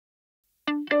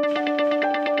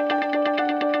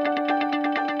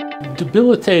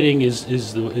Debilitating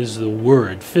is the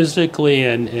word. Physically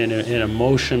and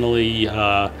emotionally,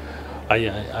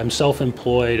 I'm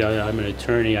self-employed. I'm an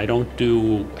attorney. I don't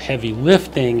do heavy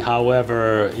lifting.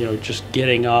 However, just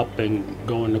getting up and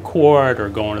going to court or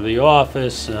going to the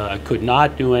office, I could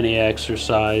not do any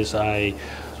exercise.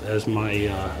 As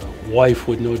my wife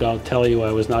would no doubt tell you,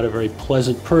 I was not a very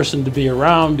pleasant person to be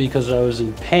around because I was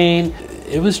in pain.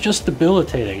 It was just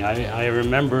debilitating. I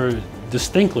remember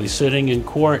distinctly sitting in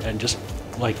court and just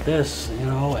like this,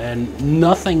 and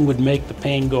nothing would make the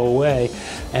pain go away,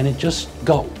 and it just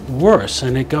got worse,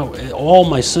 and all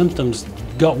my symptoms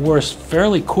got worse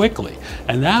fairly quickly,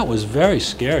 and that was very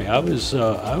scary. I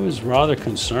was rather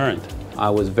concerned. I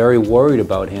was very worried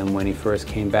about him when he first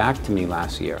came back to me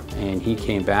last year, and he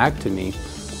came back to me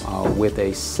with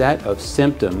a set of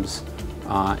symptoms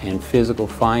and physical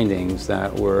findings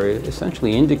that were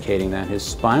essentially indicating that his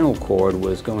spinal cord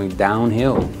was going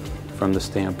downhill from the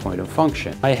standpoint of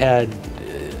function. I had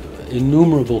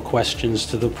innumerable questions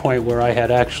to the point where I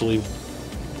had actually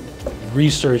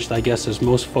researched, I guess as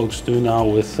most folks do now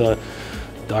with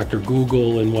Dr.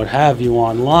 Google and what have you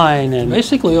online, and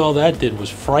basically all that did was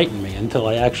frighten me until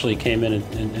I actually came in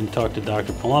and talked to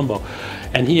Dr. Palumbo,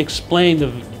 and he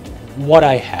explained what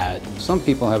I had. Some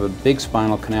people have a big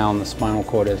spinal canal and the spinal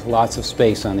cord has lots of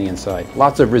space on the inside,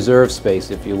 lots of reserve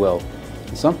space, if you will.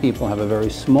 And some people have a very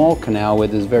small canal where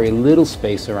there's very little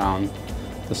space around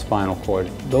the spinal cord.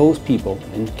 Those people,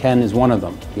 and Ken is one of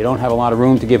them, you don't have a lot of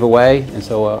room to give away, and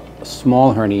so a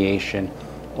small herniation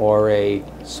or a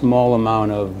small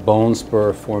amount of bone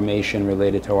spur formation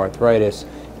related to arthritis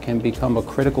can become a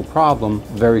critical problem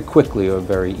very quickly or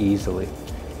very easily.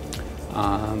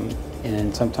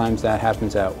 And sometimes that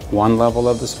happens at one level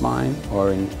of the spine,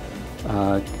 or in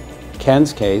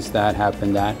Ken's case, that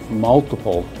happened at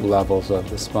multiple levels of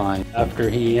the spine. After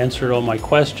he answered all my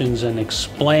questions and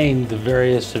explained the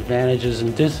various advantages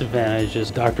and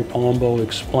disadvantages, Dr. Palumbo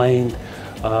explained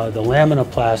the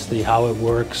laminoplasty, how it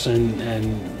works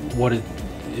and what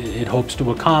it hopes to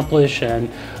accomplish, and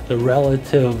the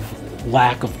relative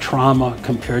lack of trauma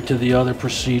compared to the other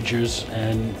procedures,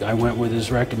 and I went with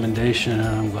his recommendation, and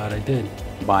I'm glad I did.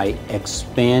 By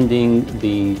expanding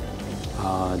the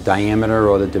diameter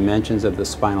or the dimensions of the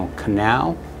spinal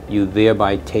canal, you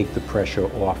thereby take the pressure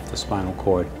off the spinal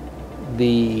cord.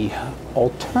 The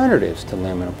alternatives to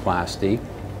laminoplasty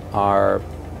are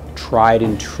tried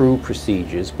and true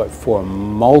procedures, but for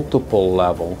multiple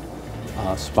level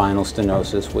spinal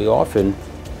stenosis, we often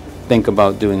think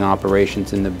about doing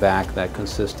operations in the back that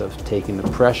consist of taking the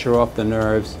pressure off the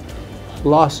nerves,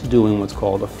 plus doing what's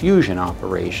called a fusion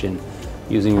operation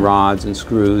using rods and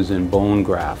screws and bone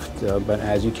graft. But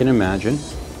as you can imagine,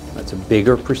 that's a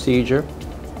bigger procedure,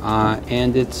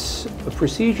 and it's a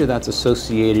procedure that's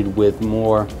associated with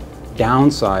more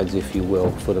downsides, if you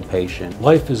will, for the patient.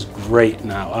 Life is great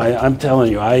now. I'm telling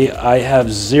you, I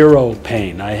have zero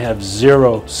pain. I have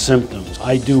zero symptoms.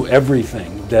 I do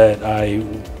everything that I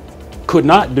could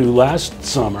not do last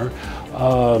summer.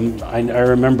 I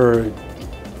remember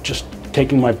just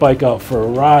taking my bike out for a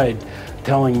ride,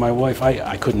 telling my wife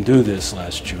I couldn't do this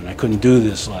last June, I couldn't do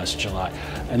this last July,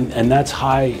 and that's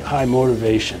high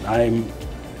motivation.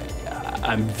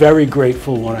 I'm very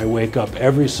grateful when I wake up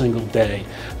every single day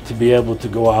to be able to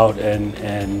go out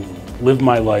and live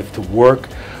my life, to work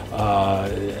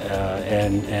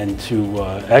and to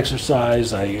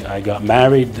exercise. I got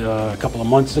married a couple of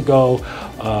months ago.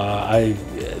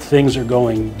 Things are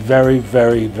going very,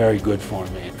 very, very good for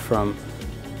me. From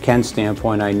Ken's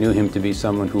standpoint, I knew him to be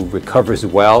someone who recovers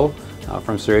well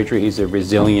from surgery. He's a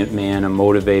resilient man, a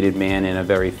motivated man, and a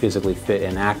very physically fit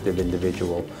and active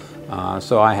individual.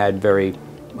 So I had very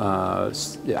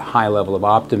high level of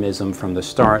optimism from the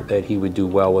start that he would do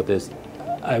well with this.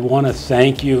 I want to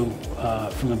thank you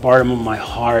from the bottom of my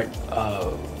heart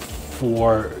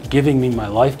for giving me my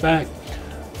life back,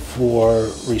 for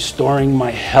restoring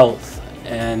my health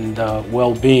and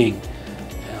well-being.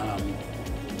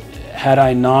 Had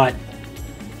I not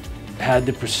had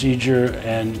the procedure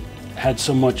and had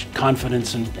so much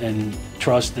confidence and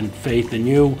trust and faith in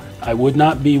you, I would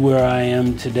not be where I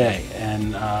am today,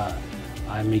 and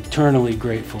I'm eternally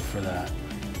grateful for that.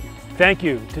 Thank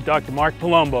you to Dr. Mark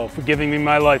Palumbo for giving me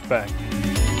my life back.